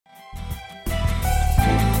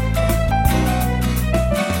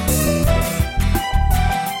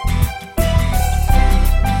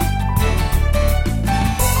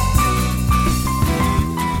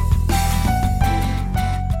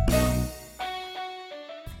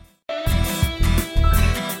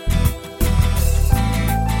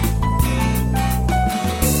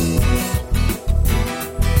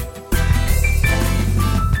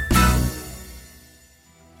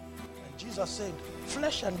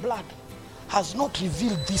and blood has not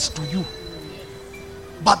revealed this to you,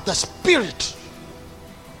 but the Spirit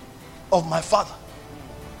of my Father.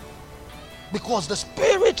 Because the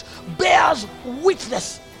Spirit bears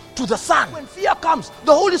witness to the Son. When fear comes,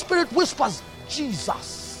 the Holy Spirit whispers,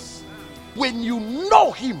 Jesus. When you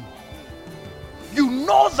know Him, you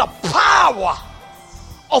know the power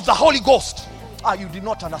of the Holy Ghost. You did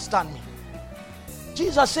not understand me.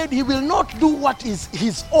 Jesus said He will not do what is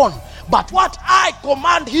His own, but what I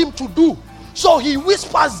command Him to do. So He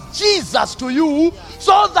whispers Jesus to you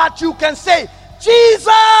so that you can say,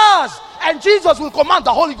 Jesus! And Jesus will command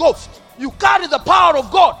the Holy Ghost. You carry the power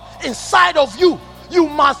of God inside of you. You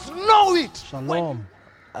must know it. Shalom,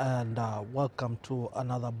 and welcome to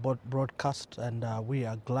another broadcast. And we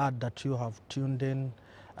are glad that you have tuned in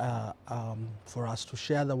for us to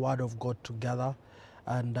share the Word of God together.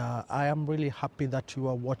 And I am really happy that you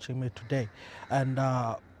are watching me today. And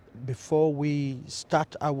before we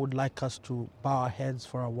start, I would like us to bow our heads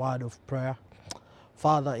for a word of prayer.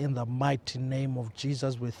 Father, in the mighty name of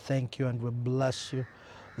Jesus, we thank you and we bless you.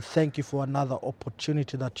 We thank you for another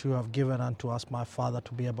opportunity that you have given unto us, my Father,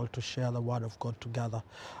 to be able to share the Word of God together.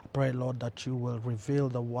 I pray, Lord, that you will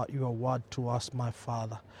reveal your Word to us, my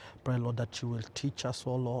Father. I pray, Lord, that you will teach us,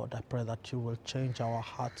 oh Lord. I pray that you will change our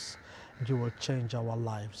hearts and you will change our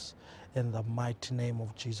lives. In the mighty name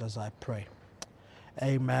of Jesus, I pray.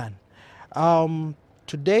 Amen.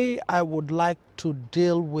 Today, I would like to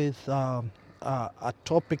deal with a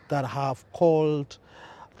topic that I have called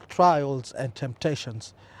trials and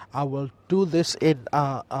temptations. I will do this in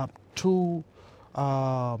two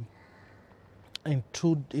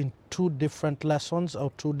different lessons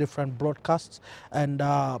or two different broadcasts, and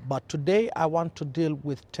but today I want to deal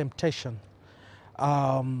with temptation,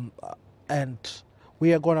 and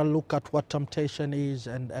we are going to look at what temptation is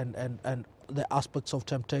and the aspects of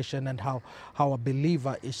temptation and how a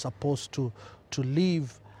believer is supposed to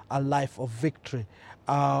live a life of victory.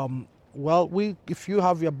 Well, if you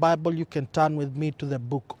have your Bible, you can turn with me to the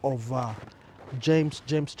book of James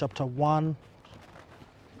chapter 1.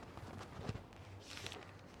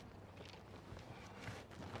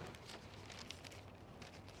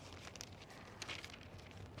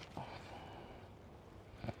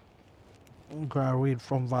 I'm going to read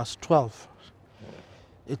from verse 12.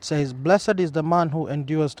 It says, "Blessed is the man who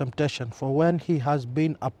endures temptation, for when he has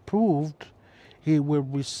been approved, he will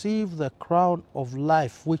receive the crown of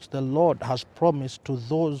life which the Lord has promised to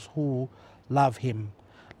those who love him.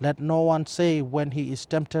 Let no one say when he is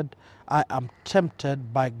tempted, I am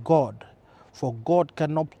tempted by God. For God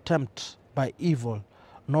cannot tempt by evil,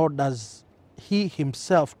 nor does he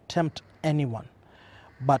himself tempt anyone.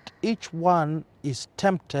 But each one is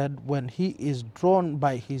tempted when he is drawn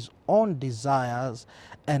by his own desires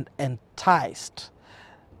and enticed.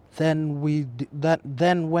 Then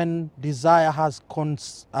when desire has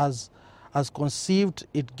conceived,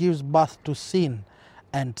 it gives birth to sin,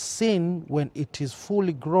 and sin, when it is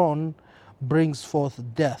fully grown, brings forth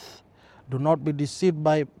death. Do not be deceived,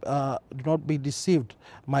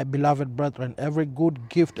 my beloved brethren. Every good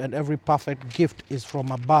gift and every perfect gift is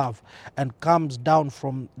from above, and comes down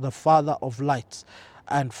from the Father of lights.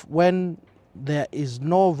 And when there is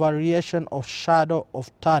no variation or shadow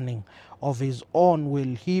of turning of his own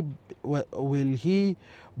will he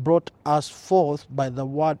brought us forth by the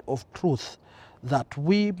word of truth, that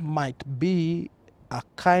we might be a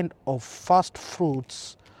kind of first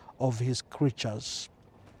fruits of his creatures."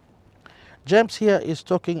 James here is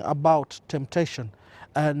talking about temptation,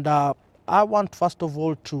 and I want first of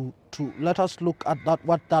all to let us look at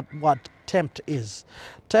what that word tempt is.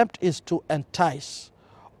 Tempt is to entice,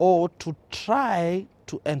 or to try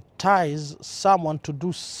to entice someone to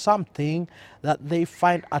do something that they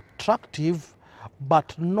find attractive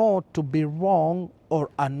but know to be wrong or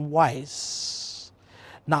unwise.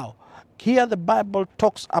 Now, here the Bible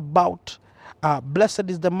talks about blessed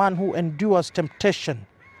is the man who endures temptation.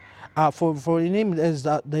 For in him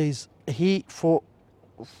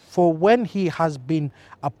for when he has been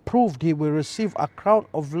approved, he will receive a crown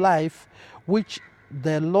of life which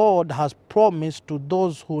the Lord has promised to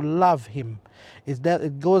those who love him.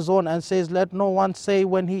 It goes on and says, let no one say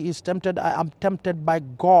when he is tempted, I am tempted by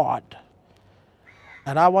God.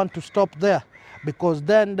 And I want to stop there, because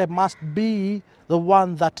then there must be the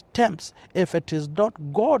one that tempts. If it is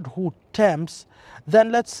not God who tempts,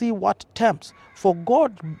 then let's see what tempts. For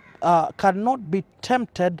God cannot be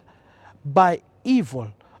tempted by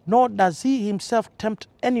evil, nor does he himself tempt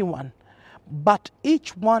anyone. But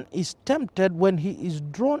each one is tempted when he is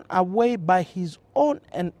drawn away by his own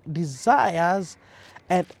desires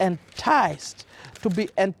and enticed. To be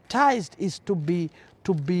enticed is to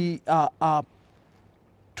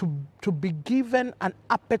to be given an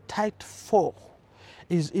appetite for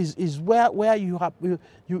is where you have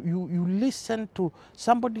you listen to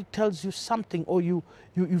somebody tells you something, or you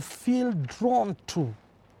feel drawn to.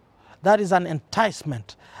 That is an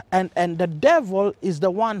enticement. And the devil is the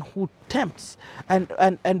one who tempts.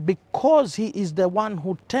 And because he is the one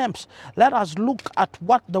who tempts, let us look at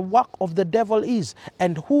what the work of the devil is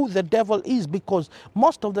and who the devil is, because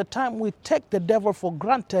most of the time we take the devil for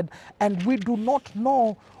granted and we do not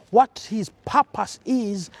know what his purpose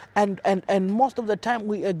is, and most of the time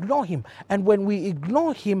we ignore him. And when we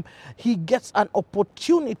ignore him, he gets an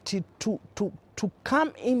opportunity to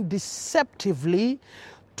come in deceptively,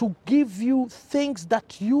 to give you things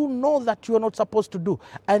that you know that you are not supposed to do,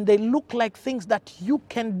 and they look like things that you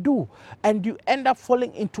can do, and you end up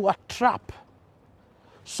falling into a trap.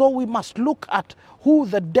 So we must look at who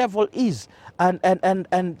the devil is, and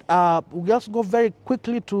we also go very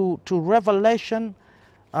quickly to Revelation.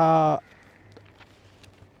 It's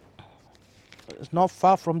not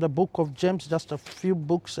far from the book of James, just a few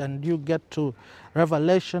books, and you get to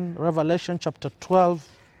Revelation chapter 12.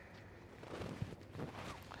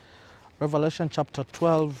 Revelation chapter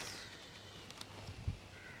 12.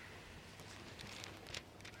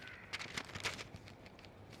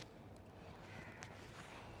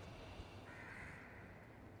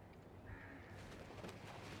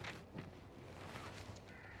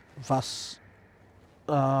 Verse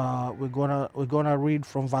we're gonna read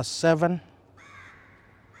from verse 7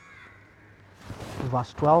 to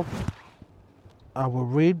verse 12. I will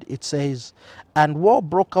read. It says, "And war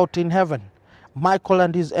broke out in heaven. Michael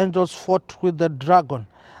and his angels fought with the dragon,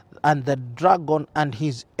 and the dragon and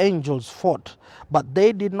his angels fought, but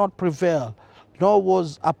they did not prevail, nor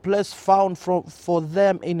was a place found for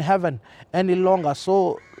them in heaven any longer.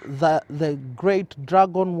 So the great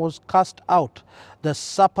dragon was cast out, the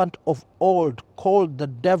serpent of old, called the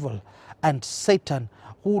devil and Satan,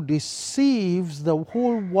 who deceives the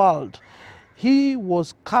whole world. He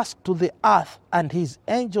was cast to the earth, and his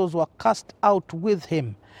angels were cast out with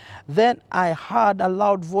him. Then I heard a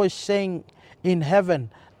loud voice saying in heaven,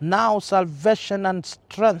 'Now salvation and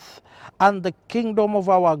strength and the kingdom of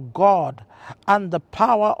our God and the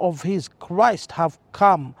power of his Christ have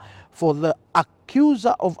come. For the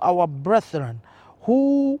accuser of our brethren,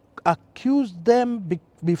 who accused them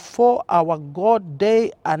before our God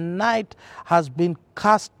day and night, has been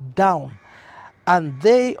cast down. And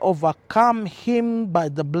they overcome him by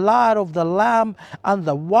the blood of the Lamb and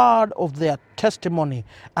the word of their testimony.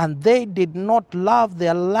 And they did not love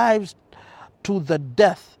their lives to the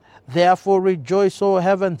death. Therefore rejoice, O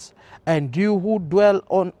heavens, and you who dwell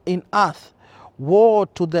in earth. Woe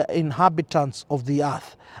to the inhabitants of the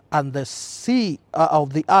earth and the sea,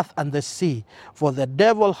 of the earth and the sea, for the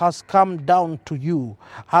devil has come down to you,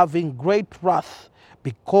 having great wrath,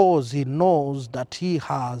 because he knows that he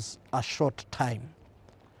has a short time."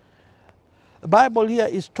 The Bible here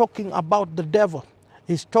is talking about the devil.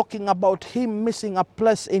 It's talking about him missing a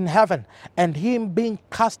place in heaven and him being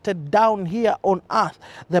casted down here on earth.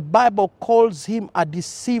 The Bible calls him a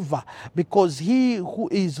deceiver, because he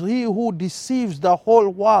who deceives the whole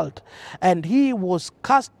world. And he was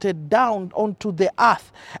casted down onto the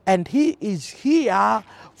earth, and he is here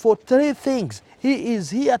for three things. He is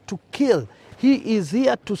here to kill, he is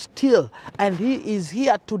here to steal, and he is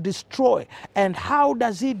here to destroy. And how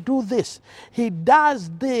does he do this? He does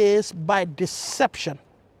this by deception.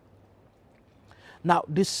 Now,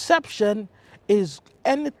 deception is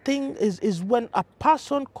when a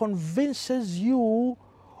person convinces you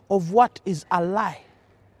of what is a lie.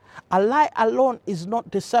 A lie alone is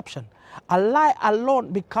not deception. A lie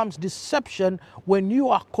alone becomes deception when you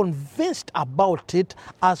are convinced about it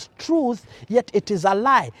as truth, yet it is a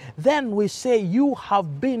lie. Then we say you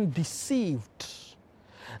have been deceived.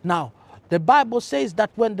 Now, the Bible says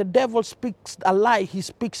that when the devil speaks a lie, he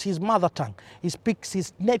speaks his mother tongue. He speaks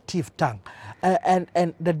his native tongue.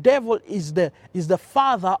 And the devil is the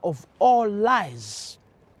father of all lies.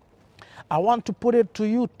 I want to put it to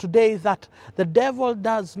you today that the devil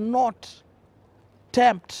does not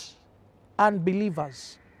tempt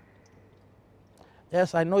unbelievers.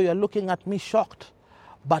 Yes, I know you're looking at me shocked,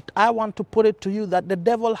 but I want to put it to you that the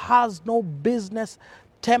devil has no business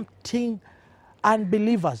tempting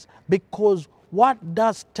unbelievers, because what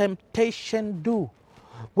does temptation do?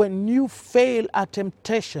 When you fail at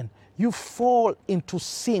temptation, you fall into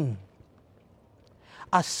sin.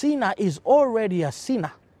 A sinner is already a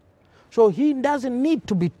sinner, so he doesn't need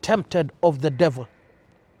to be tempted of the devil.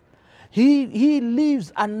 He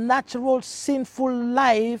lives a natural sinful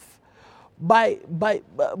life, by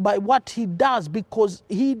what he does, because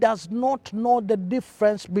he does not know the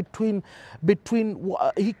difference between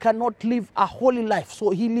he cannot live a holy life, so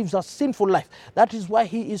he lives a sinful life. That is why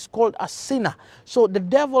he is called a sinner. So the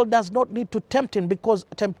devil does not need to tempt him, because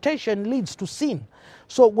temptation leads to sin.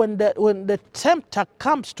 So when the tempter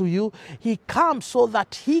comes to you, he comes so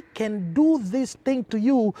that he can do this thing to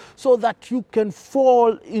you so that you can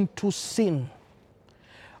fall into sin.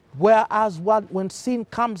 Whereas when sin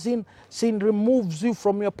comes in, sin removes you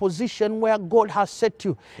from your position where God has set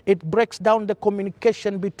you. It breaks down the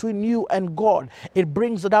communication between you and God. It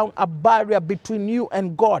brings down a barrier between you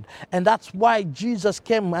and God. And that's why Jesus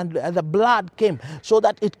came and the blood came, so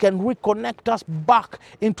that it can reconnect us back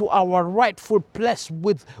into our rightful place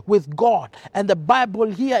with God. And the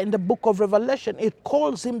Bible here in the book of Revelation, it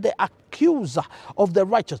calls him the accuser of the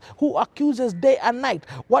righteous, who accuses day and night.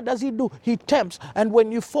 What does he do? He tempts, and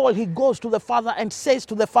when you fall, he goes to the Father and says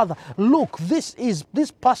to the Father, look, this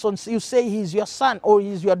person, you say he's your son or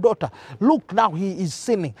he's your daughter. Look, now he is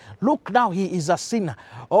sinning. Look, now he is a sinner.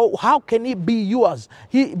 Oh, how can he be yours?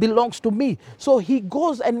 He belongs to me. So he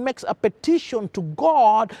goes and makes a petition to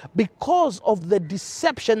God because of the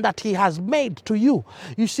deception that he has made to you.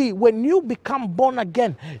 You see, when you become born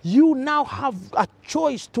again, you now have a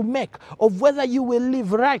choice to make of whether you will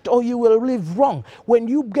live right or you will live wrong. When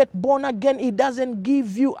you get born again, it doesn't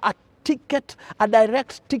give you a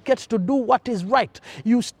direct ticket to do what is right.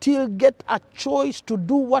 You still get a choice to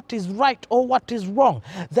do what is right or what is wrong.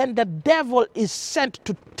 Then the devil is sent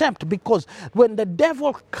to tempt, because when the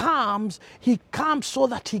devil comes, he comes so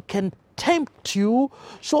that he can tempt you,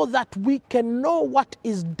 so that we can know what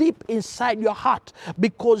is deep inside your heart,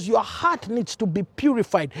 because your heart needs to be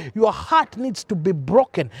purified. Your heart needs to be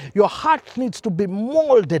broken. Your heart needs to be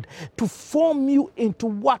molded to form you into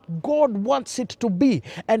what God wants it to be.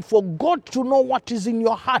 And for God to know what is in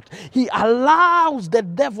your heart, he allows the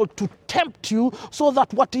devil to tempt you so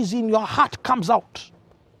that what is in your heart comes out.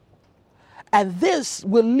 And this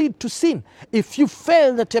will lead to sin. If you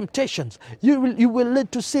fail the temptations, you will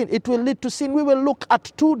lead to sin. It will lead to sin. We will look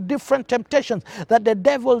at two different temptations that the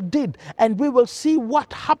devil did, and we will see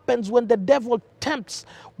what happens when the devil tempts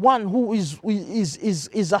one who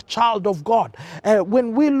is a child of God.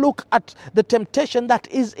 When we look at the temptation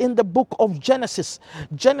that is in the book of Genesis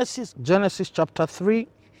chapter 3,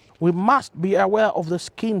 we must be aware of the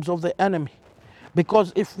schemes of the enemy.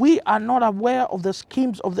 Because if we are not aware of the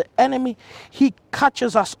schemes of the enemy, he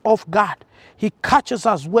catches us off guard. He catches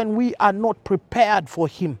us when we are not prepared for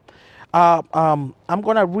him. I'm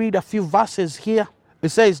going to read a few verses here. It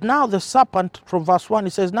says, now the serpent, from verse 1,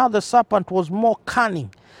 it says, now the serpent was more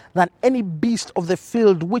cunning than any beast of the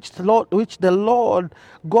field which the Lord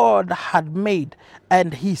God had made.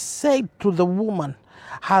 And he said to the woman,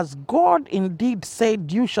 has God indeed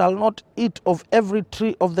said, you shall not eat of every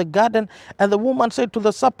tree of the garden? And the woman said to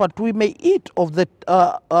the serpent, we may eat the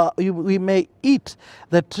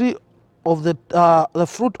tree of the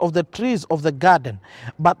fruit of the trees of the garden,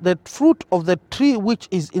 but the fruit of the tree which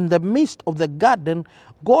is in the midst of the garden,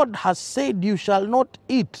 God has said, you shall not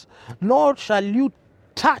eat, nor shall you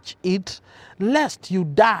touch it, lest you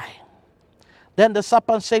die. Then the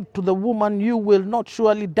serpent said to the woman, you will not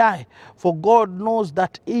surely die, for God knows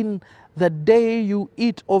that in the day you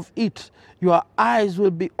eat of it, your eyes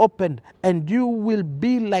will be opened, and you will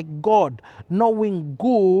be like God, knowing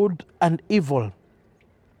good and evil.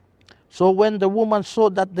 So when the woman saw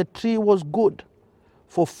that the tree was good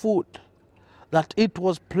for food, that it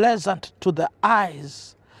was pleasant to the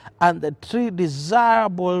eyes, and the tree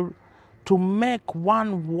desirable to make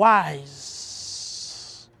one wise,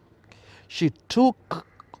 she took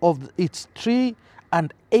of its tree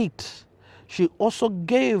and ate. She also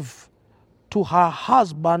gave to her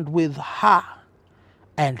husband with her,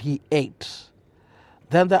 and he ate.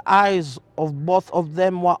 Then the eyes of both of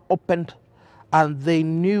them were opened, and they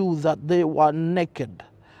knew that they were naked,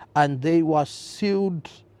 and they were sewed.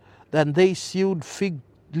 Then they sewed fig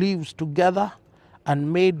leaves together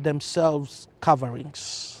and made themselves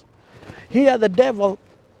coverings. Here the devil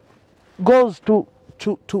goes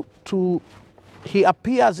he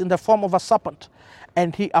appears in the form of a serpent,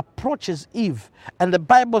 and he approaches Eve. And the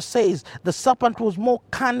Bible says the serpent was more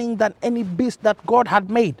cunning than any beast that God had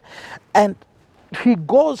made. And he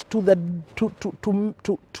goes to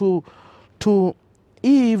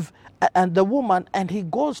Eve and the woman, and he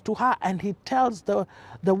goes to her and he tells the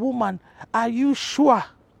woman, are you sure?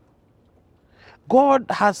 God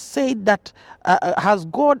has said that, has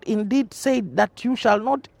God indeed said that you shall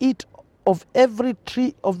not eat of every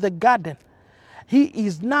tree of the garden? He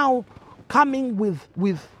is now coming with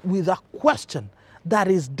a question that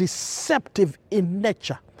is deceptive in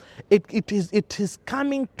nature. It is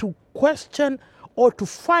coming to question or to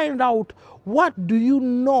find out, what do you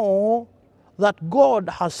know that God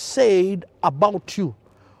has said about you?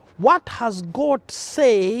 What has God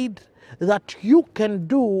said that you can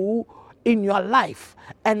do in your life?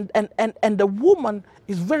 And the woman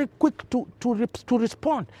is very quick to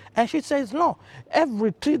respond. And she says, no,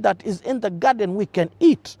 every tree that is in the garden we can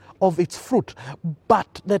eat of its fruit.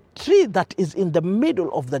 But the tree that is in the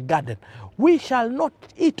middle of the garden, we shall not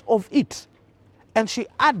eat of it. And she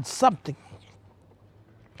adds something.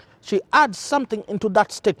 She adds something into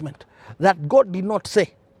that statement that God did not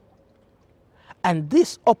say. And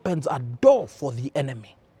this opens a door for the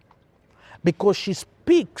enemy, because she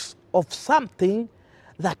speaks of something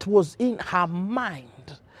that was in her mind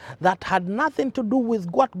that had nothing to do with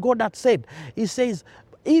what God had said. He says,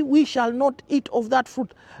 we shall not eat of that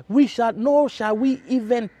fruit, nor shall we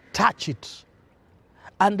even touch it.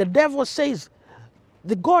 And the devil says,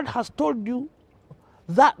 the God has told you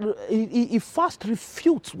that. He first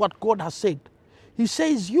refutes what God has said. He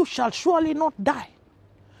says, you shall surely not die.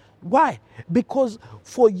 Why? Because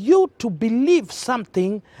for you to believe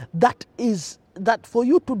something that for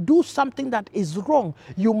you to do something that is wrong,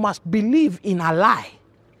 you must believe in a lie.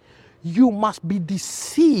 You must be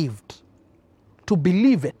deceived to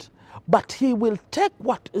believe it. But he will take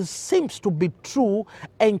what seems to be true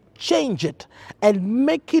and change it and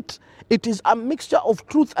make it is a mixture of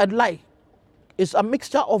truth and lie. It's a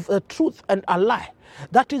mixture of a truth and a lie.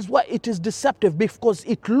 That is why it is deceptive, because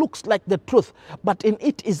it looks like the truth, but in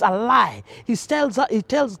it is a lie. He tells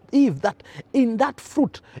Eve that in that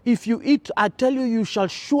fruit, if you eat, I tell you, you shall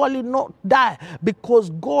surely not die, because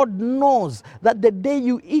God knows that the day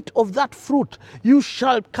you eat of that fruit, you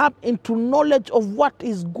shall come into knowledge of what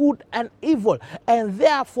is good and evil, and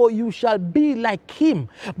therefore you shall be like him.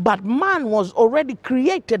 But man was already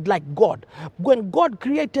created like God. When God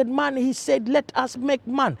created man, he said, let us make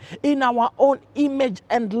man in our own image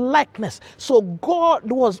and likeness. So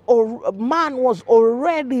man was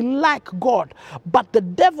already like God, but the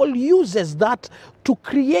devil uses that to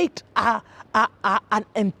create an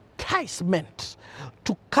enticement,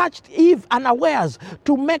 to catch Eve unawares,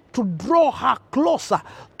 to draw her closer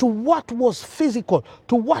to what was physical,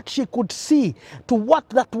 to what she could see, to what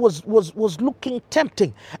that was looking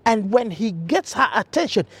tempting. And when he gets her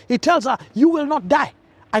attention, he tells her, you will not die.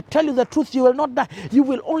 I tell you the truth, you will not die. You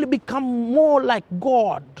will only become more like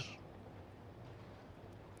God.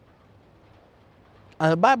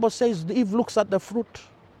 And the Bible says Eve looks at the fruit,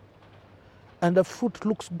 and the fruit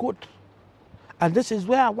looks good. And this is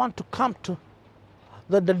where I want to come to,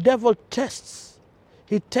 that the devil tests.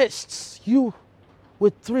 He tests you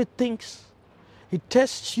with three things. He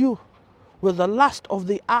tests you with the lust of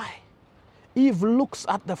the eye. Eve looks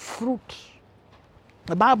at the fruit.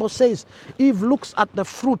 The Bible says Eve looks at the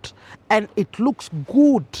fruit and it looks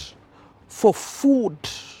good for food.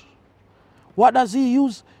 What does he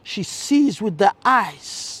use? She sees with the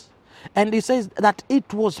eyes. And he says that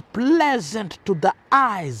it was pleasant to the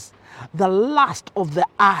eyes, the lust of the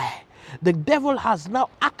eye. The devil has now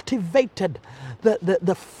activated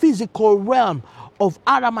the physical realm of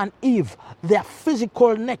Adam and Eve, their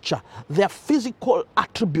physical nature, their physical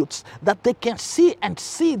attributes, that they can see and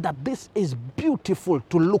see that this is beautiful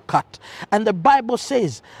to look at. And the Bible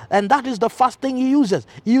says, and that is the first thing he uses.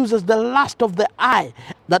 He uses the lust of the eye,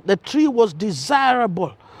 that the tree was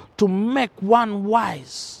desirable to make one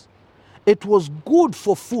wise. It was good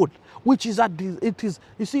for food, which is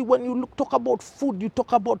you see, when you talk about food, you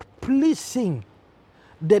talk about pleasing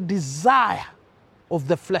the desire of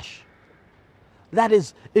the flesh. That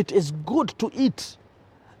is, it is good to eat.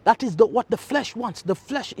 That is what the flesh wants. The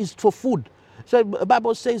flesh is for food. So the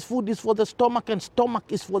Bible says food is for the stomach and stomach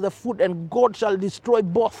is for the food, and God shall destroy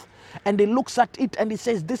both. And he looks at it and he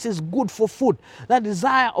says, this is good for food. That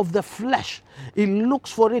desire of the flesh, he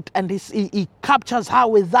looks for it and he captures her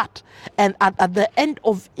with that. And at the end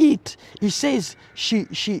of it, he says,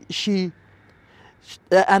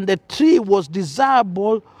 and the tree was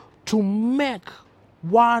desirable to make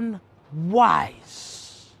one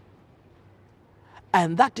wise.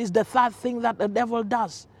 And that is the third thing that the devil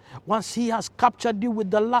does. Once he has captured you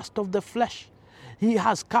with the lust of the flesh, he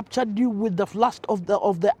has captured you with the lust of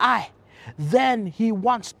the eye, then he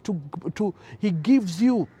wants he gives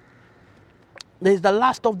you, there's the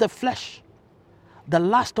lust of the flesh, the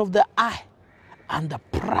lust of the eye, and the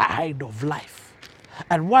pride of life.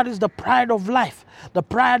 And what is the pride of life? The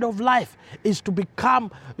pride of life is to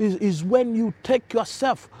become, is when you take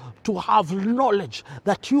yourself to have knowledge,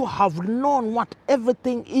 that you have known what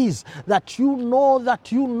everything is, that you know,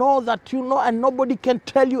 and nobody can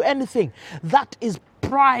tell you anything. That is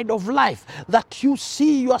pride of life, that you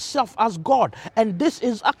see yourself as God. And this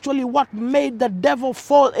is actually what made the devil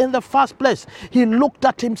fall in the first place. He looked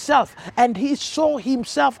at himself and he saw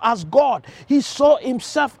himself as God. He saw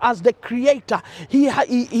himself as the creator.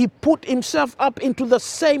 He put himself up into the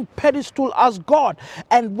same pedestal as God.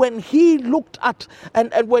 And when he looked at,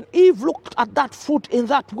 and when Eve looked at that fruit in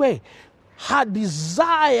that way, her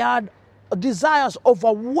desires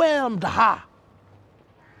overwhelmed her.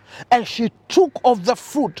 And she took of the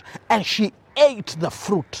fruit and she ate the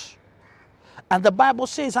fruit. And the Bible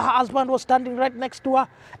says her husband was standing right next to her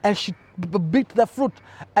and she bit the fruit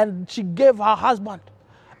and she gave her husband.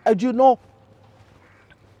 And you know,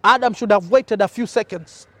 Adam should have waited a few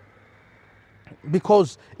seconds,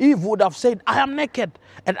 because Eve would have said, I am naked.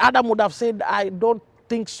 And Adam would have said, I don't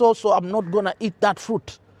think so, so I'm not going to eat that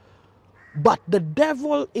fruit. But the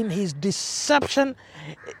devil, in his deception,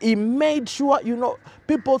 he made sure, you know,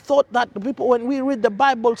 people thought that, when we read the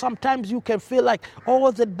Bible, sometimes you can feel like,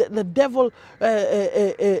 oh, the devil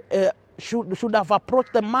should have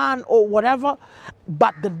approached the man or whatever.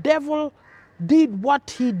 But the devil did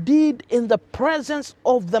what he did in the presence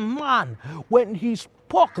of the man. When he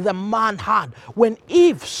spoke, the man heard. When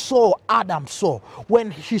Eve saw, Adam saw.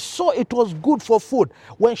 When she saw it was good for food,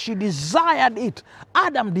 when she desired it,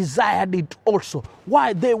 Adam desired it also.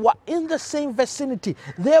 Why? They were in the same vicinity.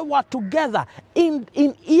 They were together in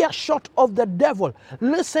earshot of the devil,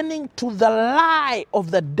 listening to the lie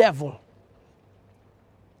of the devil.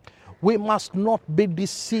 We must not be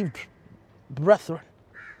deceived, brethren.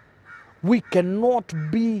 We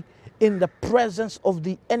cannot be in the presence of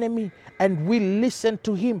the enemy and we listen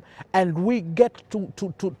to him and we get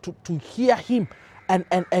to hear him and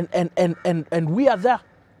we are there.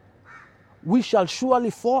 We shall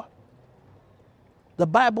surely fall. The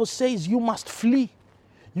Bible says you must flee.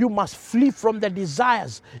 You must flee from the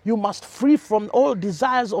desires. You must flee from all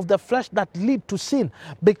desires of the flesh that lead to sin.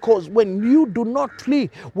 Because when you do not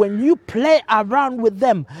flee, when you play around with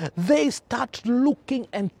them, they start looking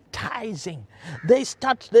enticing. They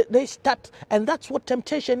start, and that's what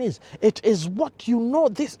temptation is. It is what you know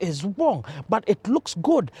this is wrong, but it looks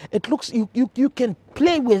good. It looks, you can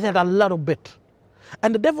play with it a little bit.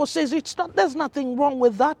 And the devil says, there's nothing wrong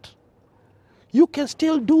with that. You can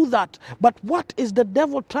still do that. But what is the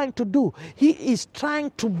devil trying to do? He is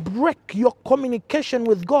trying to break your communication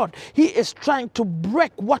with God. He is trying to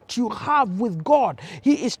break what you have with God.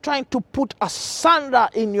 He is trying to put asunder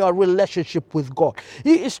in your relationship with God.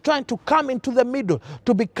 He is trying to come into the middle,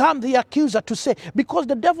 to become the accuser, to say, because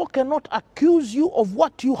the devil cannot accuse you of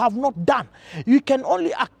what you have not done. He can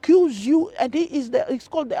only accuse you, and he's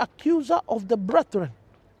called the accuser of the brethren.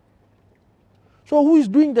 So who is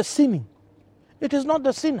doing the sinning? It is not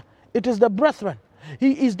the sinner, it is the brethren.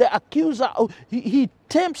 He is the accuser. He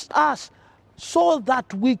tempts us so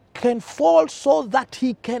that we can fall, so that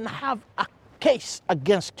he can have a case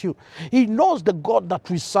against you. He knows the God that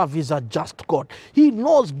we serve is a just God. He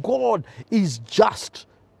knows God is just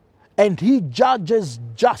and he judges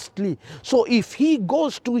justly. So if he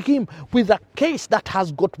goes to him with a case that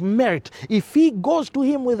has got merit, if he goes to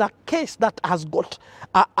him with a case that has got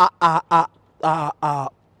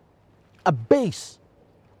a base,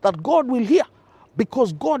 that God will hear,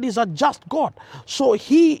 because God is a just God. So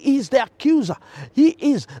he is the accuser.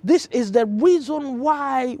 This is the reason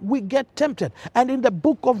why we get tempted. And in the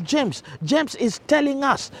book of James, James is telling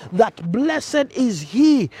us that blessed is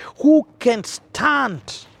he who can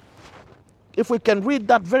stand. If we can read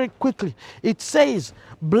that very quickly, it says,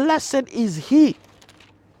 blessed is he,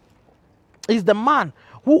 is the man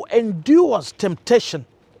who endures temptation.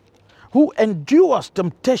 Who endures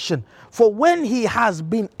temptation, for when he has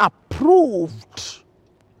been approved,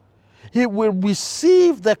 he will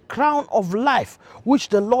receive the crown of life which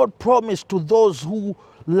the Lord promised to those who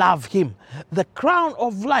love him. The crown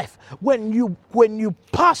of life, when you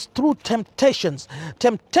pass through temptations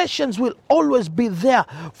will always be there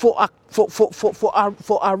for a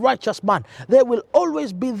righteous man. They will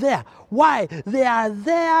always be there. Why? They are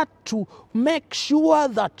there to make sure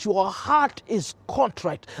that your heart is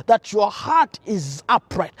contrite, that your heart is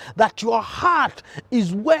upright, that your heart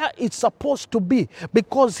is where it's supposed to be.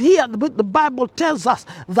 Because here the Bible tells us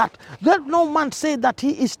that let no man say that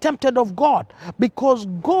he is tempted of God, because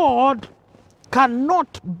God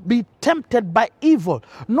cannot be tempted by evil,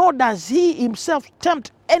 nor does he himself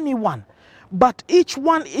tempt anyone. But each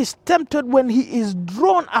one is tempted when he is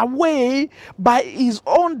drawn away by his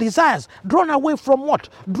own desires. Drawn away from what?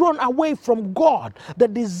 Drawn away from God. The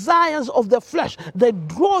desires of the flesh, they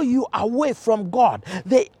draw you away from God.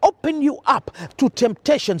 They open you up to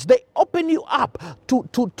temptations. They open you up to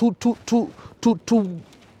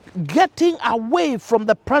getting away from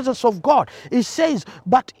the presence of God. It says,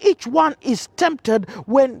 but each one is tempted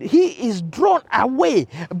when he is drawn away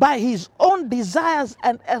by his own desires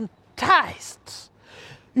and enticed.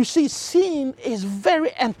 You see, sin is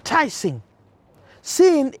very enticing.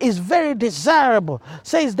 Sin is very desirable.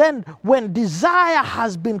 Says then, when desire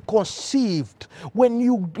has been conceived, when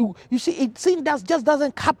you see, sin just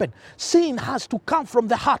doesn't happen. Sin has to come from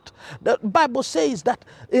the heart. The Bible says that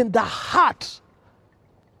in the heart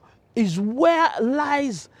is where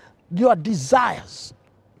lies your desires.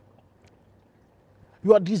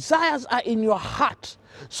 Your desires are in your heart.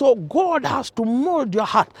 So God has to mold your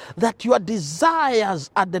heart, that your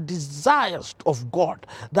desires are the desires of God,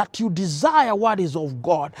 that you desire what is of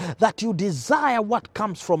God, that you desire what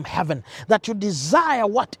comes from heaven, that you desire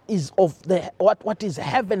what is of the what is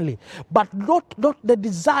heavenly, but not the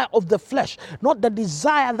desire of the flesh, not the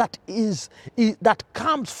desire that that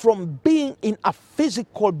comes from being in a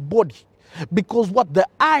physical body. Because what the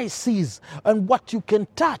eye sees and what you can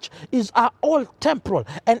touch are all temporal.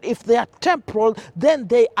 And if they are temporal, then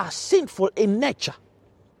they are sinful in nature.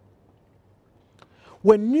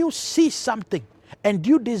 When you see something and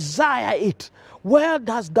you desire it, where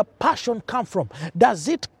does the passion come from? Does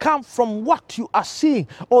it come from what you are seeing,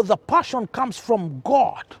 or the passion comes from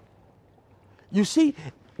God? You see,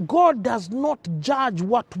 God does not judge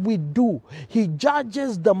what we do. He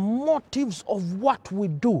judges the motives of what we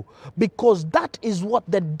do, because that is what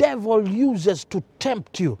the devil uses to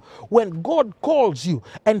tempt you. When God calls you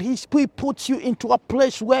and he puts you into a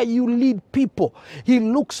place where you lead people, he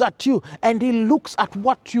looks at you and he looks at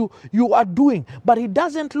what you are doing. But he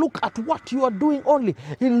doesn't look at what you are doing only.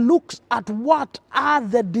 He looks at what are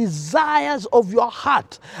the desires of your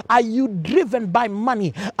heart. Are you driven by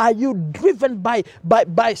money? Are you driven by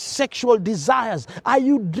sexual desires? Are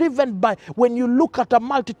you driven by, when you look at a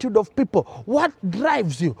multitude of people, what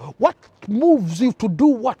drives you? What moves you to do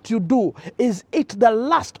what you do? Is it the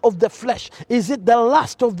lust of the flesh? Is it the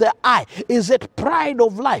lust of the eye? Is it pride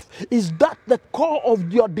of life? Is that the core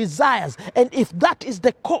of your desires? And if that is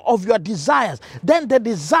the core of your desires, then the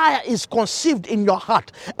desire is conceived in your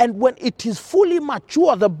heart. And when it is fully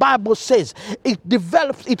mature, the Bible says it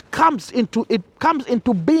develops, it comes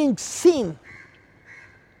into being sin.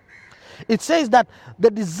 It says that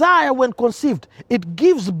the desire, when conceived, it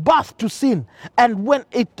gives birth to sin, and when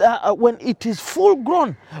it is full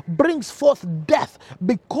grown, brings forth death,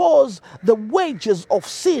 because the wages of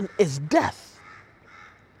sin is death.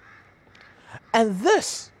 And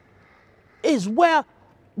this is where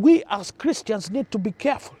we as Christians need to be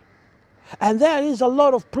careful. And there is a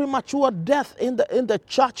lot of premature death in the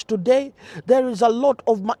church today. There is a lot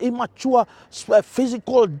of immature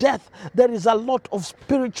physical death. There is a lot of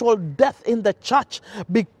spiritual death in the church,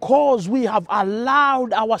 because we have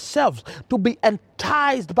allowed ourselves to be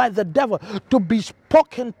enticed by the devil, to be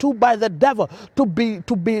spoken to by the devil, to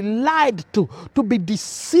be lied to be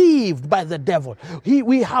deceived by the devil.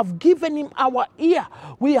 We have given him our ear.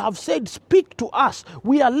 We have said, speak to us.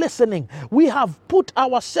 We are listening. We have put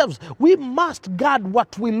ourselves. We must guard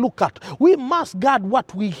what we look at. We must guard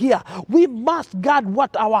what we hear. We must guard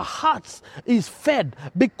what our hearts is fed,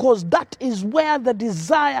 because that is where the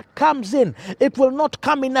desire comes in. It will not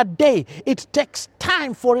come in a day. It takes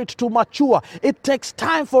time for it to mature. It takes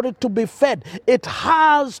time for it to be fed. It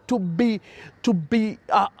has to be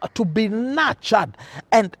nurtured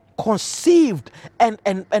and conceived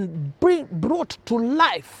and brought to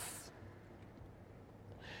life.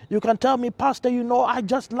 You can tell me, Pastor, I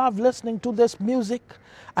just love listening to this music.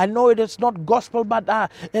 I know it is not gospel,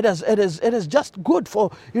 but it is just good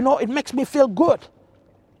for, it makes me feel good.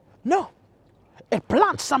 No, it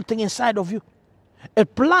plants something inside of you.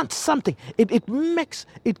 It plants something.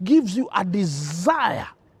 It gives you a desire.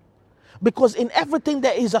 Because in everything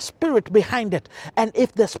there is a spirit behind it. And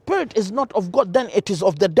if the spirit is not of God, then it is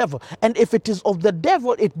of the devil. And if it is of the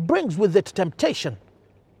devil, it brings with it temptation.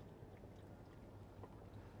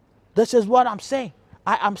 This is what I'm saying.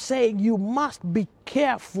 I am saying you must be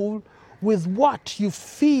careful with what you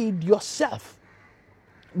feed yourself.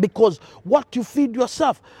 Because what you feed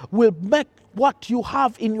yourself will make what you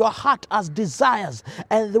have in your heart as desires,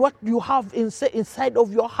 and what you have inside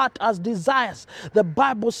of your heart as desires. The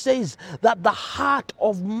Bible says that the heart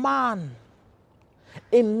of man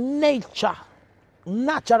in nature,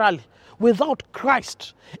 naturally, without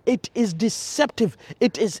Christ, it is deceptive,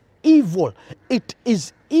 it is evil. It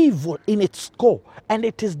is evil in its core, and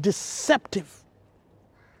it is deceptive.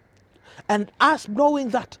 And us knowing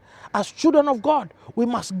that, as children of God, we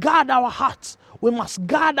must guard our hearts. We must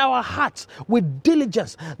guard our hearts with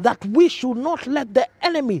diligence, that we should not let the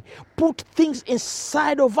enemy put things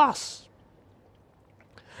inside of us.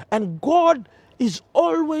 And God is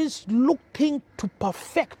always looking to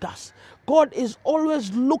perfect us. God is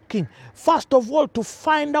always looking, first of all, to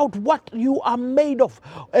find out what you are made of.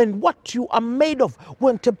 And what you are made of,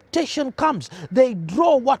 when temptation comes, they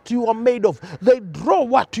draw what you are made of. They draw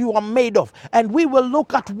what you are made of. And we will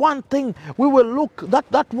look at one thing. We will look,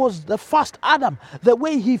 that was the first Adam, the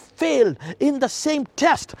way he failed in the same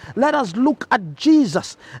test. Let us look at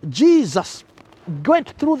Jesus. Jesus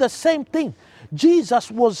went through the same thing. Jesus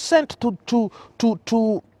was sent to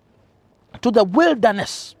the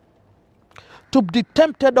wilderness to be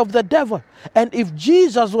tempted of the devil. And if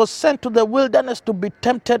Jesus was sent to the wilderness to be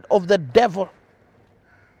tempted of the devil,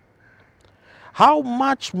 how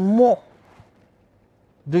much more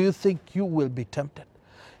do you think you will be tempted?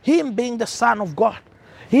 Him being the Son of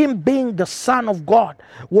God,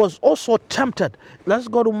 was also tempted. Let's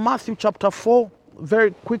go to Matthew chapter 4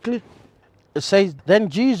 very quickly. It says, then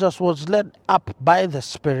Jesus was led up by the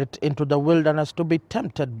Spirit into the wilderness to be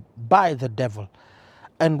tempted by the devil.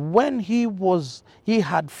 And when he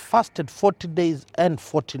had fasted 40 days and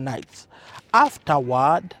 40 nights.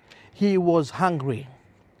 Afterward, he was hungry.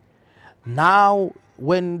 Now,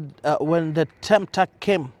 when the tempter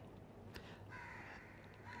came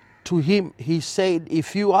to him, he said,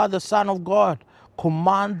 if you are the Son of God,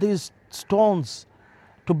 command these stones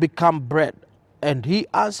to become bread. And he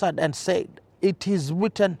answered and said, it is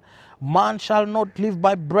written, man shall not live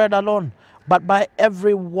by bread alone, but by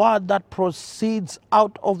every word that proceeds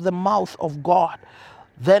out of the mouth of God.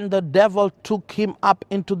 Then the devil took him up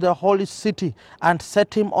into the holy city and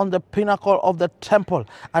set him on the pinnacle of the temple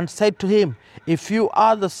and said to him, if you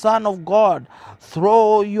are the Son of God,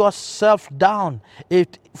 throw yourself down,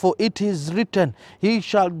 for it is written, he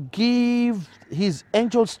shall give his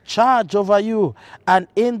angels charge over you, and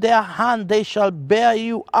in their hand they shall bear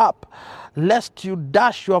you up, lest you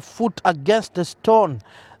dash your foot against a stone.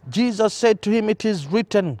 Jesus said to him, it is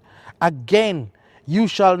written again, you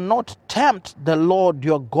shall not tempt the Lord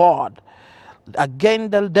your God. Again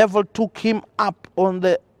the devil took him up on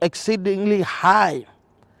the exceedingly high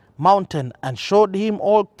mountain and showed him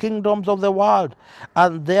all kingdoms of the world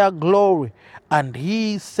and their glory. And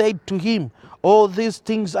he said to him, all these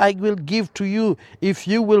things I will give to you if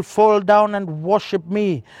you will fall down and worship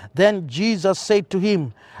me. Then Jesus said to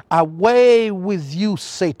him, away with you,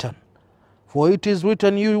 Satan. For it is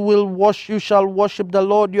written, you shall worship the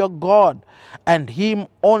Lord your God, and him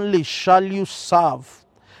only shall you serve.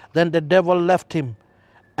 Then the devil left him,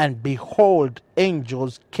 and behold,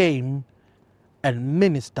 angels came and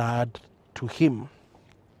ministered to him.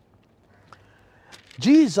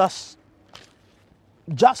 Jesus,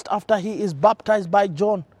 just after he is baptized by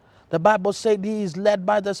John, the Bible said he is led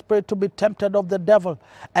by the Spirit to be tempted of the devil.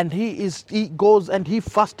 And he goes and he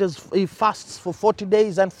fasts for 40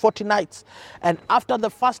 days and 40 nights. And after the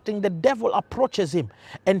fasting, the devil approaches him.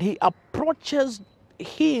 And he approaches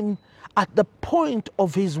him at the point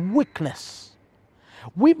of his weakness.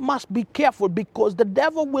 We must be careful, because the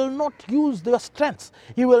devil will not use their strengths.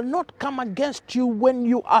 He will not come against you when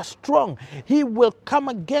you are strong. He will come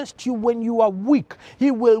against you when you are weak. He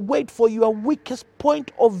will wait for your weakest point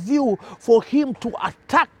of view for him to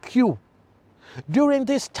attack you. During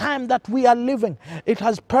this time that we are living, it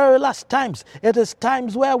has perilous times. It is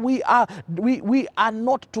times where we are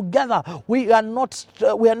not together. We are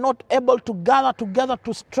not able to gather together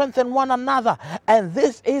to strengthen one another. And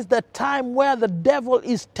this is the time where the devil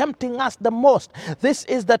is tempting us the most. This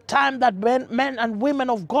is the time that men and women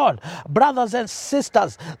of God, brothers and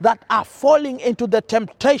sisters, that are falling into the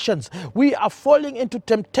temptations. We are falling into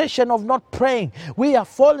temptation of not praying. We are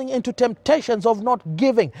falling into temptations of not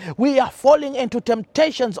giving. We are falling into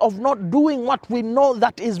temptations of not doing what we know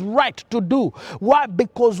that is right to do. Why?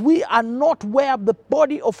 Because we are not where the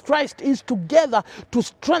body of Christ is together to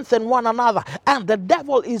strengthen one another. And the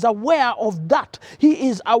devil is aware of that. He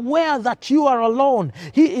is aware that you are alone.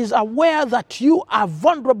 He is aware that you are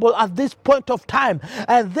vulnerable at this point of time.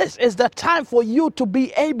 And this is the time for you to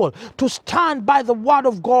be able to stand by the word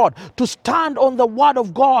of God, to stand on the word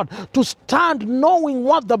of God, to stand knowing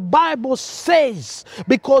what the Bible says.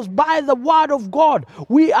 Because by the word of God,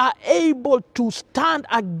 we are able to stand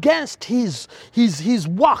against his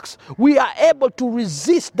works. We are able to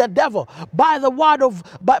resist the devil. By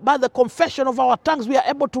the confession of our tongues, we are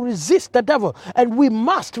able to resist the devil, and we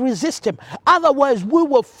must resist him. Otherwise, we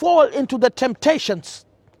will fall into the temptations.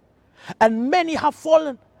 And many have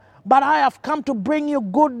fallen, but I have come to bring you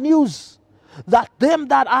good news, that them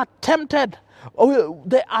that are tempted,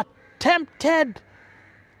 they are tempted,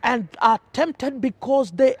 and are tempted because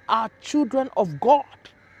they are children of God.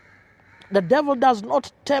 The devil does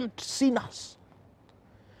not tempt sinners.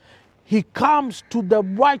 he comes to the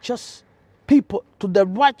righteous people, to the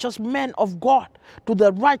righteous men of God, to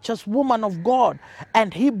the righteous woman of God,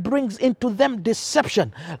 and he brings into them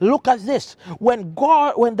deception. Look at this. When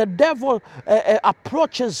the devil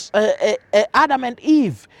approaches Adam and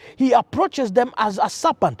Eve, he approaches them as a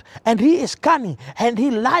serpent, and he is cunning, and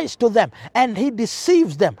he lies to them, and he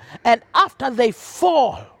deceives them. And after they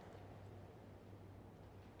fall,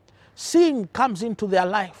 sin comes into their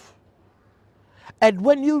life. And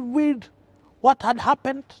when you read what had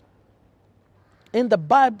happened in the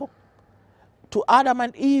Bible to Adam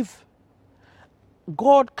and Eve,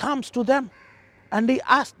 God comes to them and he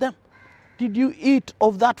asks them, did you eat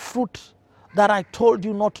of that fruit that I told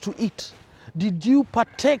you not to eat? Did you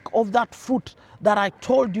partake of that fruit that I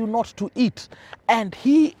told you not to eat? And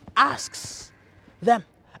he asks them.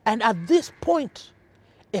 And at this point,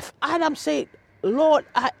 if Adam said, Lord,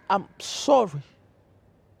 I am sorry,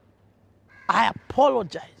 I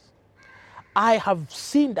apologize, I have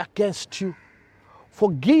sinned against you,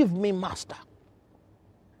 forgive me, Master,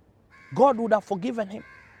 God would have forgiven him.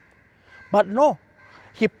 But no,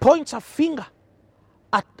 he points a finger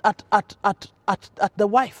at the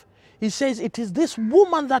wife. He says, it is this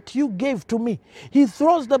woman that you gave to me. He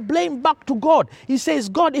throws the blame back to God. He says,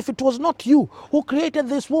 God, if it was not you who created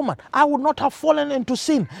this woman, I would not have fallen into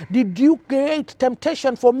sin. Did you create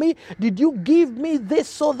temptation for me? Did you give me this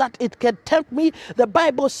so that it can tempt me? The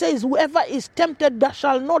Bible says, whoever is tempted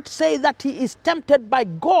shall not say that he is tempted by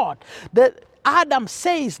God. Adam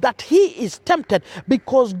says that he is tempted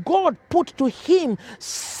because God put to him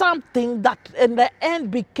something that in the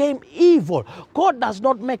end became evil. God does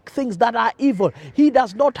not make things that are evil. He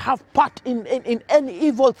does not have part in any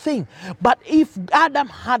evil thing. But if Adam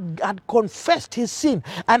had confessed his sin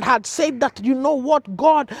and had said that, you know what,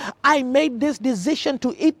 God, I made this decision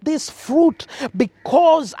to eat this fruit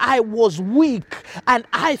because I was weak and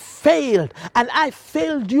I failed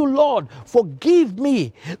you, Lord, forgive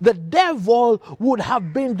me. The devil would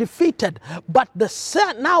have been defeated, but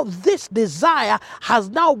now this desire has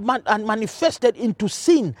now manifested into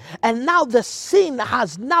sin, and now the sin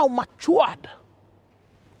has now matured.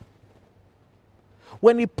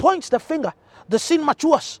 When he points the finger, the sin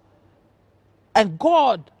matures, and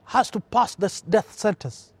God has to pass this death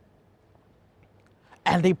sentence,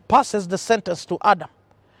 and he passes the sentence to Adam.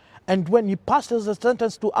 And when he passes the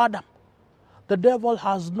sentence to Adam, the devil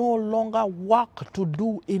has no longer work to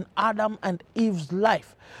do in Adam and Eve's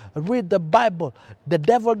life. Read the Bible. The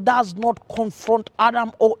devil does not confront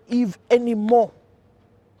Adam or Eve anymore.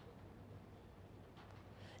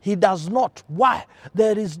 He does not. Why?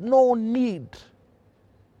 There is no need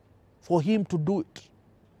for him to do it.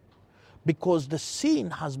 Because the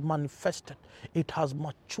sin has manifested. It has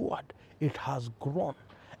matured. It has grown.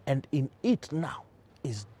 And in it now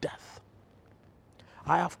is death.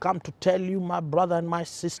 I have come to tell you, my brother and my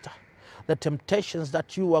sister, the temptations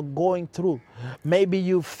that you are going through. Maybe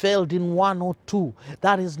you failed in one or two.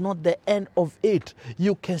 That is not the end of it.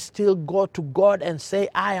 You can still go to God and say,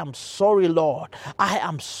 I am sorry, Lord. I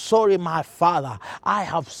am sorry, my Father. I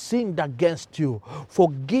have sinned against you.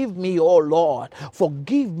 Forgive me, oh Lord.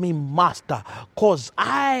 Forgive me, Master, because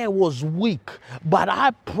I was weak. But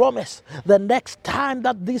I promise the next time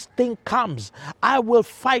that this thing comes, I will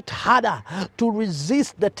fight harder to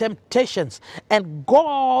resist the temptations. And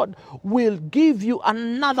God will give you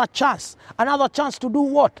another chance. Another chance to do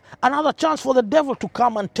what? Another chance for the devil to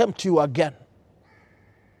come and tempt you again.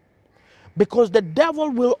 Because the devil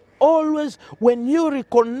will always, when you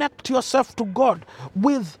reconnect yourself to God,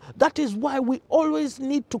 that is why we always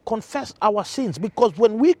need to confess our sins. Because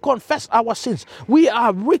when we confess our sins, we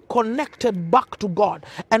are reconnected back to God.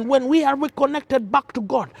 And when we are reconnected back to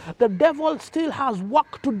God, the devil still has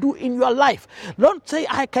work to do in your life. Don't say,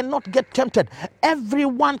 I cannot get tempted.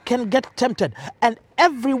 Everyone can get tempted. And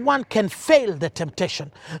everyone can fail the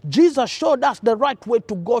temptation. Jesus showed us the right way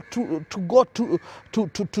to go to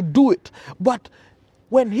do it. But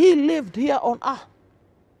when he lived here on earth,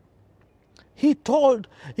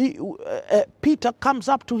 Peter comes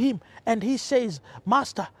up to him and he says,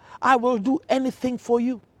 Master, I will do anything for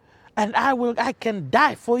you, and I can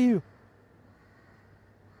die for you.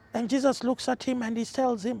 And Jesus looks at him and he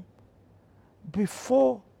tells him,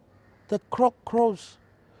 before the cock crows,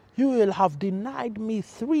 you will have denied me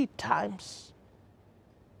 3 times.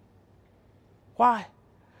 Why?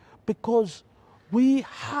 Because we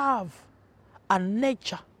have a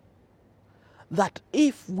nature that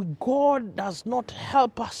if God does not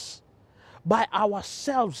help us by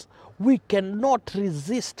ourselves, we cannot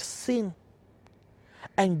resist sin.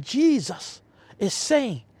 And Jesus is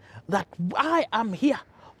saying that I am here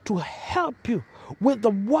to help you with the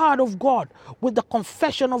word of God, with the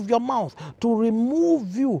confession of your mouth, to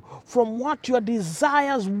remove you from what your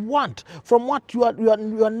desires want, from what your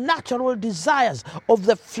natural desires of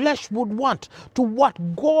the flesh would want, to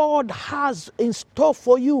what God has in store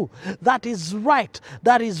for you, that is right,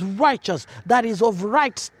 that is righteous, that is of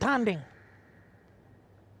right standing.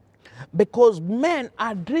 Because men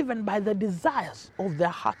are driven by the desires of their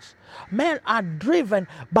hearts. Men are driven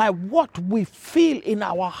by what we feel in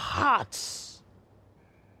our hearts.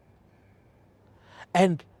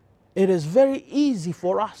 And it is very easy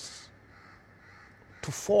for us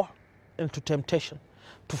to fall into temptation.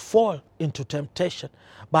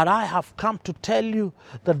 But I have come to tell you,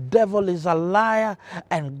 the devil is a liar,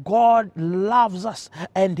 and God loves us,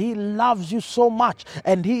 and he loves you so much,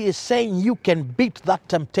 and he is saying you can beat that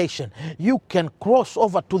temptation. You can cross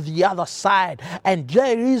over to the other side, and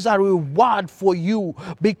there is a reward for you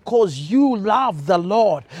because you love the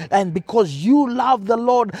Lord. And because you love the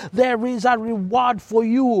Lord, there is a reward for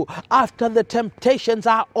you after the temptations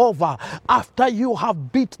are over. After you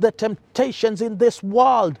have beat the temptations in this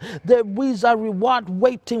world, there is a reward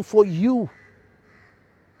waiting for you.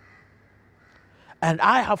 And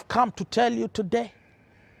I have come to tell you today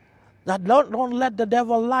that don't let the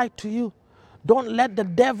devil lie to you. Don't let the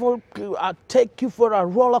devil take you for a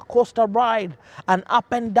roller coaster ride, an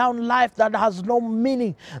up and down life that has no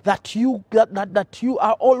meaning, that you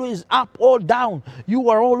are always up or down.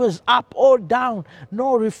 You are always up or down.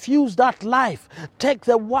 No, refuse that life. Take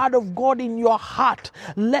the word of God in your heart.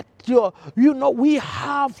 We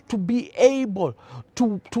have to be able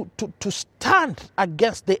to stand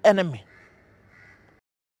against the enemy.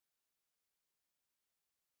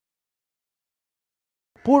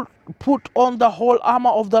 Put on the whole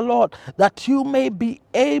armor of the Lord, that you may be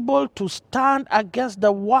able to stand against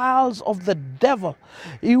the wiles of the devil.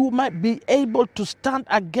 You might be able to stand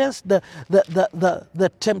against the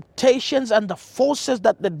temptations and the forces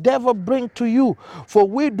that the devil bring to you. For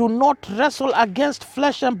we do not wrestle against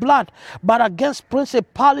flesh and blood, but against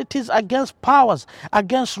principalities, against powers,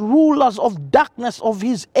 against rulers of darkness of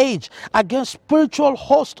his age, against spiritual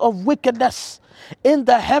hosts of wickedness in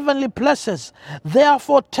the heavenly places.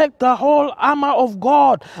 Therefore take the whole armor of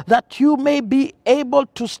God, that you may be able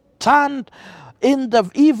to stand in the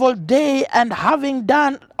evil day, and having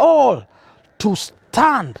done all, to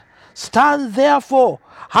stand. Stand therefore,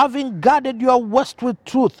 having guarded your waist with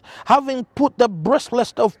truth, having put the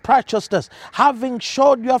breastplate of righteousness, having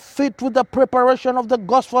shod your feet with the preparation of the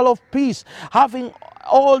gospel of peace, having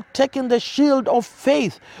all taken the shield of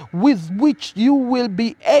faith, with which you will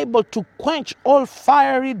be able to quench all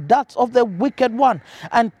fiery darts of the wicked one,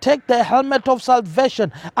 and take the helmet of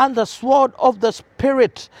salvation and the sword of the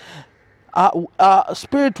Spirit,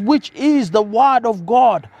 which is the word of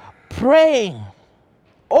God, praying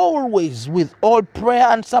always with all prayer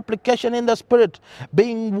and supplication in the Spirit,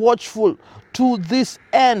 being watchful to this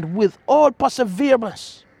end with all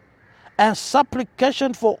perseverance and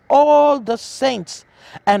supplication for all the saints,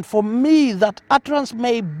 and for me, that utterance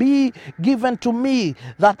may be given to me,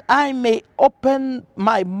 that I may open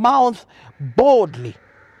my mouth boldly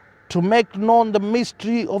to make known the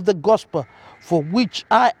mystery of the gospel, for which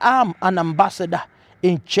I am an ambassador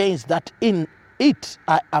in chains, that in it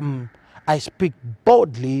I speak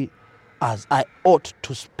boldly as I ought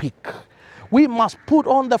to speak. We must put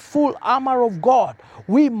on the full armor of God.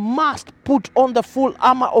 We must put on the full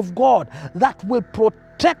armor of God that will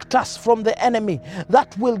protect us from the enemy,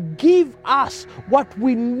 that will give us what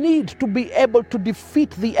we need to be able to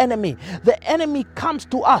defeat the enemy. The enemy comes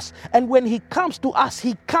to us, and when he comes to us,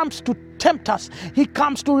 he comes to tempt us. He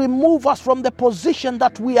comes to remove us from the position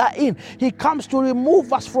that we are in. He comes to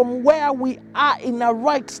remove us from where we are in a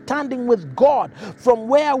right standing with God, from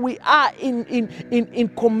where we are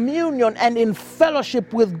in communion and in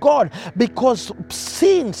fellowship with God, because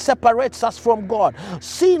sin separates us from God.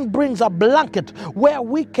 Sin brings a blanket where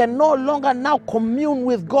we can no longer now commune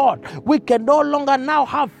with God. We can no longer now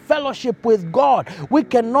have fellowship with God. We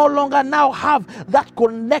can no longer now have that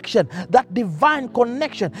connection, that divine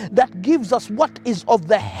connection that gives us what is of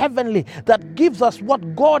the heavenly, that gives us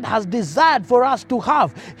what God has desired for us to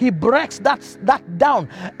have. He breaks that down,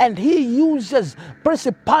 and he uses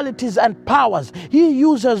principalities and powers. He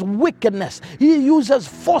uses wickedness. He uses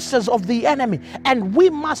forces of the enemy, and we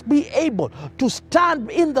must be able to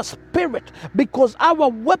stand in the Spirit, because our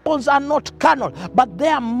weapons are not carnal, but they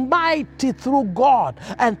are mighty through God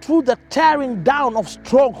and through the tearing down of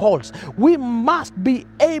strongholds. We must be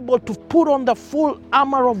able to put on the full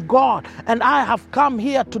armor of God God. And I have come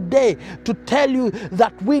here today to tell you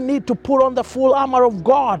that we need to put on the full armor of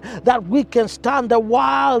God, that we can stand the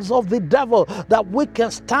wiles of the devil, that we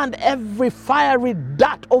can stand every fiery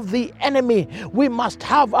dart of the enemy. We must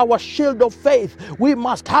have our shield of faith. We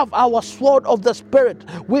must have our sword of the Spirit.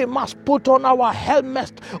 We must put on our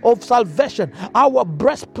helmet of salvation, our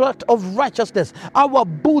breastplate of righteousness, our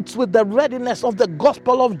boots with the readiness of the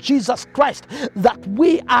gospel of Jesus Christ, that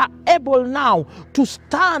we are able now to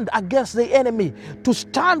stand against the enemy, to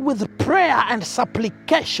stand with prayer and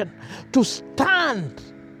supplication, to stand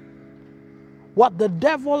what the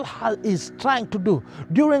devil is trying to do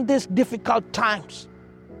during these difficult times.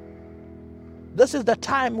 This is the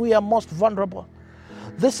time we are most vulnerable.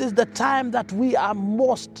 This is the time that we are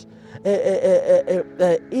most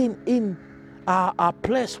in a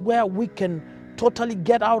place where we can totally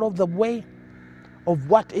get out of the way of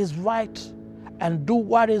what is right and do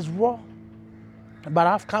what is wrong. But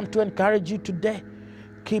I've come to encourage you today.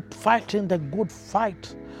 Keep fighting the good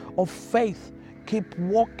fight of faith. Keep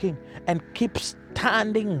walking and keep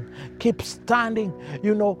standing. Keep standing.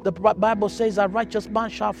 You know, the Bible says a righteous man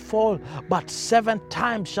shall fall, but 7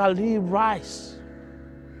 times shall he rise.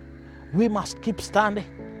 We must keep standing.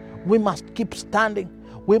 We must keep standing.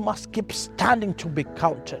 We must keep standing to be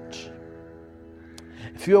counted.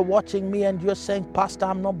 If you're watching me and you're saying, Pastor,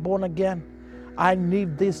 I'm not born again. I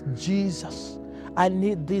need this Jesus. I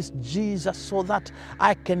need this Jesus so that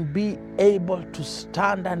I can be able to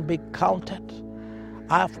stand and be counted.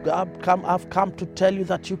 I've come to tell you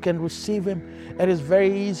that you can receive him. It is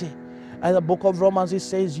very easy. In the book of Romans, it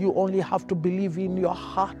says you only have to believe in your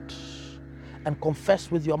heart and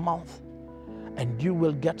confess with your mouth, and you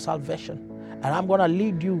will get salvation. And I'm going to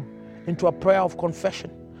lead you into a prayer of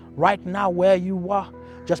confession. Right now, where you are,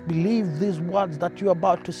 just believe these words that you're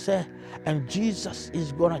about to say, and Jesus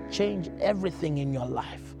is going to change everything in your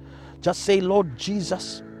life. Just say, Lord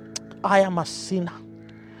Jesus, I am a sinner.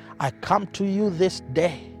 I come to you this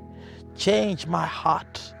day. Change my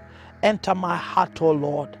heart. Enter my heart, O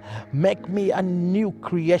Lord. Make me a new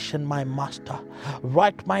creation, my Master.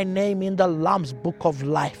 Write my name in the Lamb's book of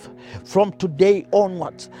life. From today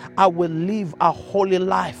onwards, I will live a holy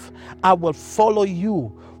life. I will follow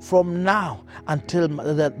you from now until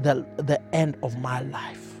the end of my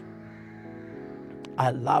life.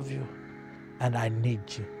 I love you and I need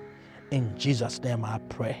you. In Jesus' name I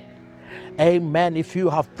pray. Amen. If you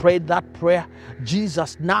have prayed that prayer,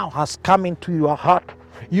 Jesus now has come into your heart.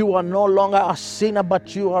 You are no longer a sinner,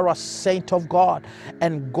 but you are a saint of God.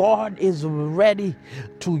 And God is ready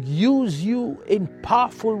to use you in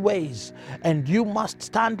powerful ways. And you must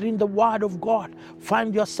stand in the word of God.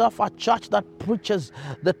 Find yourself a church that preaches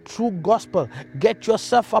the true gospel. Get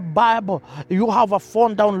yourself a Bible. You have a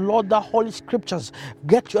phone, download the Holy Scriptures.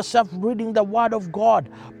 Get yourself reading the word of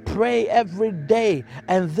God. Pray every day,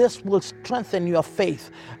 and this will strengthen your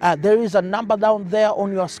faith. There is a number down there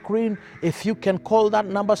on your screen. If you can call that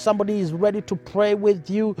number, somebody is ready to pray with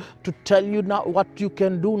you, to tell you now what you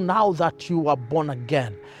can do now that you are born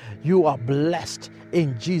again. You are blessed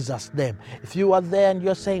in Jesus' name. If you are there and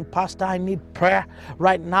you're saying, Pastor, I need prayer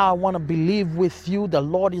right now, I want to believe with you. The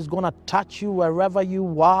Lord is going to touch you wherever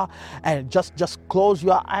you are, and just close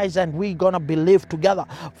your eyes and we're going to believe together.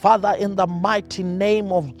 Father, in the mighty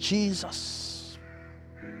name of Jesus,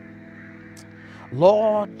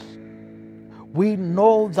 Lord, we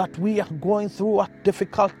know that we are going through a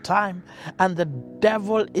difficult time, and the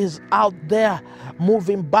devil is out there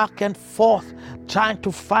moving back and forth, trying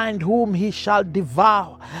to find whom he shall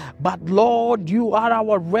devour. But Lord, you are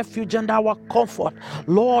our refuge and our comfort.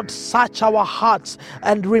 Lord, search our hearts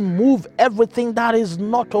and remove everything that is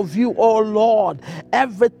not of you, oh Lord.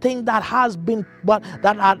 Everything that has been,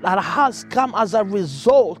 that has come as a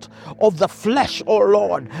result of the flesh, oh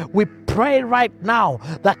Lord. We pray right now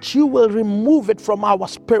that you will remove it from our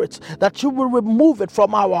spirits, that you will remove it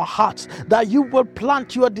from our hearts, that you will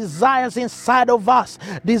plant your desires inside of us,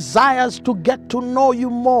 desires to get to know you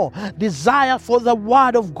more, desire for the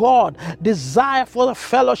word of God, desire for the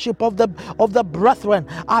fellowship of the brethren.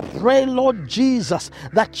 I pray, Lord Jesus,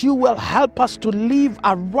 that you will help us to live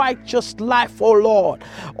a righteous life, oh Lord.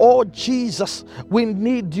 Oh Jesus, we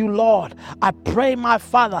need you, Lord. I pray, my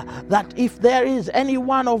Father, that if there is any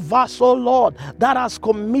one of us, oh Lord, that has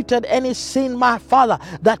committed any sin, my Father,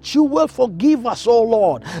 that you will forgive us, oh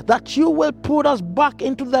Lord, that you will put us back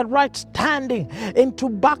into the right standing,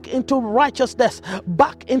 back into righteousness,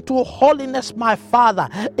 back into holiness, my Father.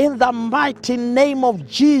 In the mighty name of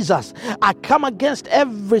Jesus, I come against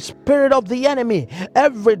every spirit of the enemy,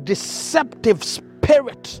 every deceptive spirit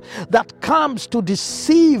spirit that comes to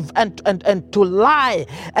deceive and to lie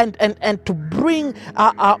and to bring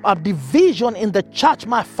a division in the church,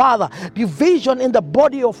 my Father, division in the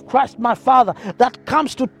body of Christ, my Father, that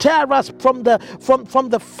comes to tear us from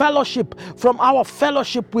the fellowship, from our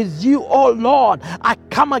fellowship with you, oh Lord. I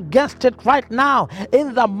come against it right now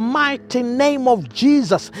in the mighty name of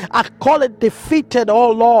Jesus. I call it defeated,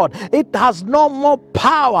 oh Lord. It has no more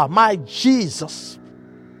power, my Jesus.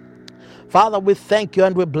 Father, we thank you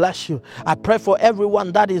and we bless you. I pray for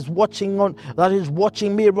everyone that is watching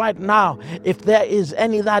me right now. If there is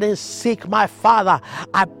any that is sick, my Father,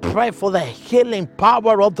 I pray for the healing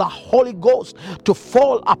power of the Holy Ghost to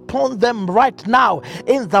fall upon them right now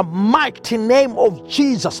in the mighty name of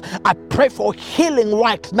Jesus. I pray for healing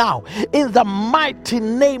right now in the mighty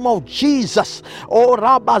name of Jesus. Oh,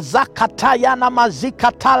 Rabazakatayana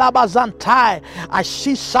Mazikatalabazantai. I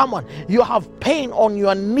see someone, you have pain on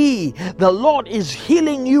your knee. The Lord is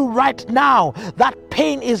healing you right now. That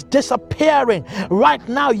pain is disappearing. Right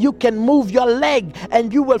now, you can move your leg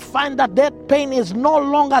and you will find that that pain is no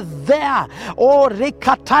longer there. Oh,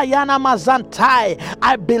 Rikatayana Mazantai.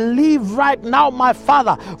 I believe right now, my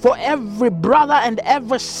Father, for every brother and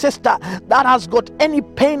every sister that has got any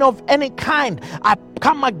pain of any kind, I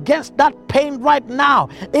come against that pain right now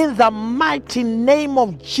in the mighty name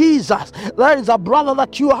of Jesus. There is a brother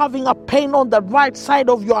that you're having a pain on the right side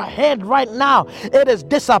of your head right now. It is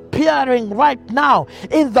disappearing right now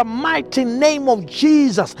in the mighty name of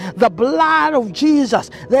Jesus. The blood of Jesus.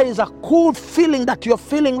 There is a cool feeling that you're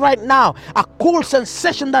feeling right now, a cool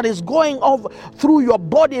sensation that is going over through your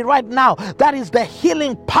body right now. That is the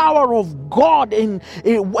healing power of God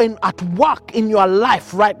at work in your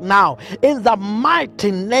life right now in the mighty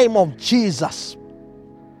name of Jesus.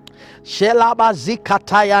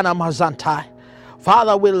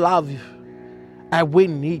 Father, we love you and we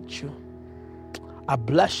need you. I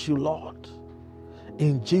bless you, Lord.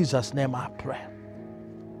 In Jesus' name I pray.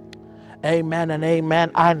 Amen and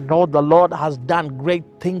amen. I know the Lord has done great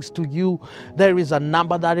things to you. There is a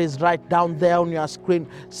number that is right down there on your screen.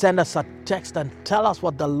 Send us a text and tell us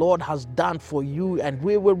what the Lord has done for you, and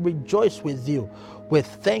we will rejoice with you. We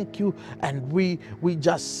thank you, and we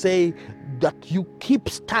just say that you keep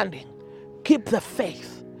standing, keep the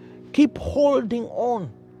faith, keep holding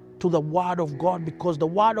on to the word of God, because the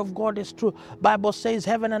word of God is true. Bible says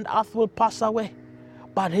heaven and earth will pass away,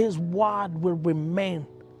 but his word will remain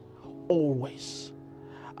always.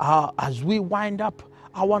 As we wind up,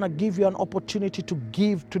 I want to give you an opportunity to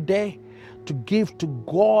give today, to give to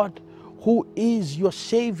God, who is your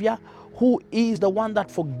Savior, who is the one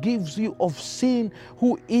that forgives you of sin,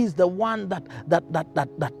 who is the one that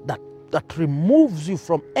removes you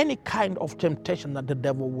from any kind of temptation that the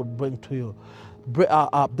devil would bring to you.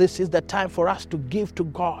 This is the time for us to give to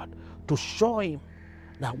God, to show him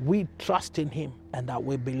that we trust in him and that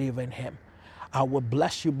we believe in him. I will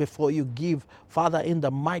bless you before you give. Father, in the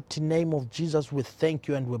mighty name of Jesus, we thank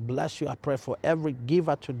you and we bless you. I pray for every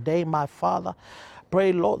giver today, my Father.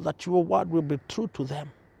 Pray, Lord, that your word will be true to them,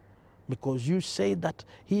 because you say that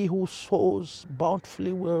he who sows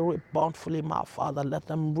bountifully will reap bountifully, my Father. Let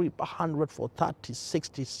them reap 100-fold, 30,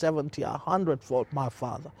 60, 70, 100-fold, my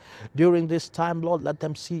Father. During this time, Lord, let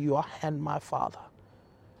them see your hand, my Father.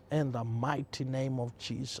 In the mighty name of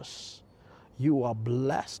Jesus. You are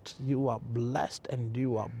blessed, and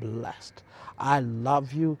you are blessed. I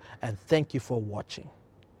love you and thank you for watching.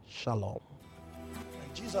 Shalom.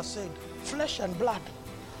 And Jesus said, flesh and blood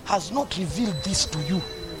has not revealed this to you,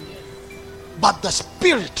 but the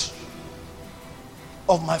Spirit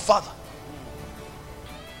of my Father.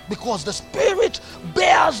 Because the Spirit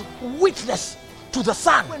bears witness to the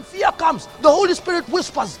Son. When fear comes, the Holy Spirit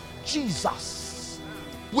whispers, Jesus.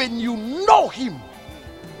 When you know him,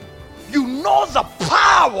 you know the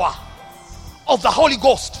power of the Holy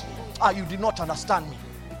Ghost. You did not understand me.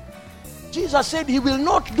 Jesus said he will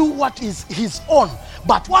not do what is his own,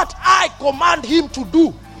 but what I command him to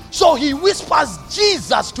do. So he whispers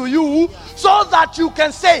Jesus to you so that you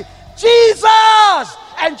can say, Jesus!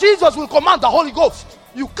 And Jesus will command the Holy Ghost.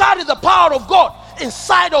 You carry the power of God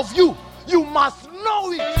inside of you. You must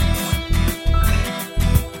know it.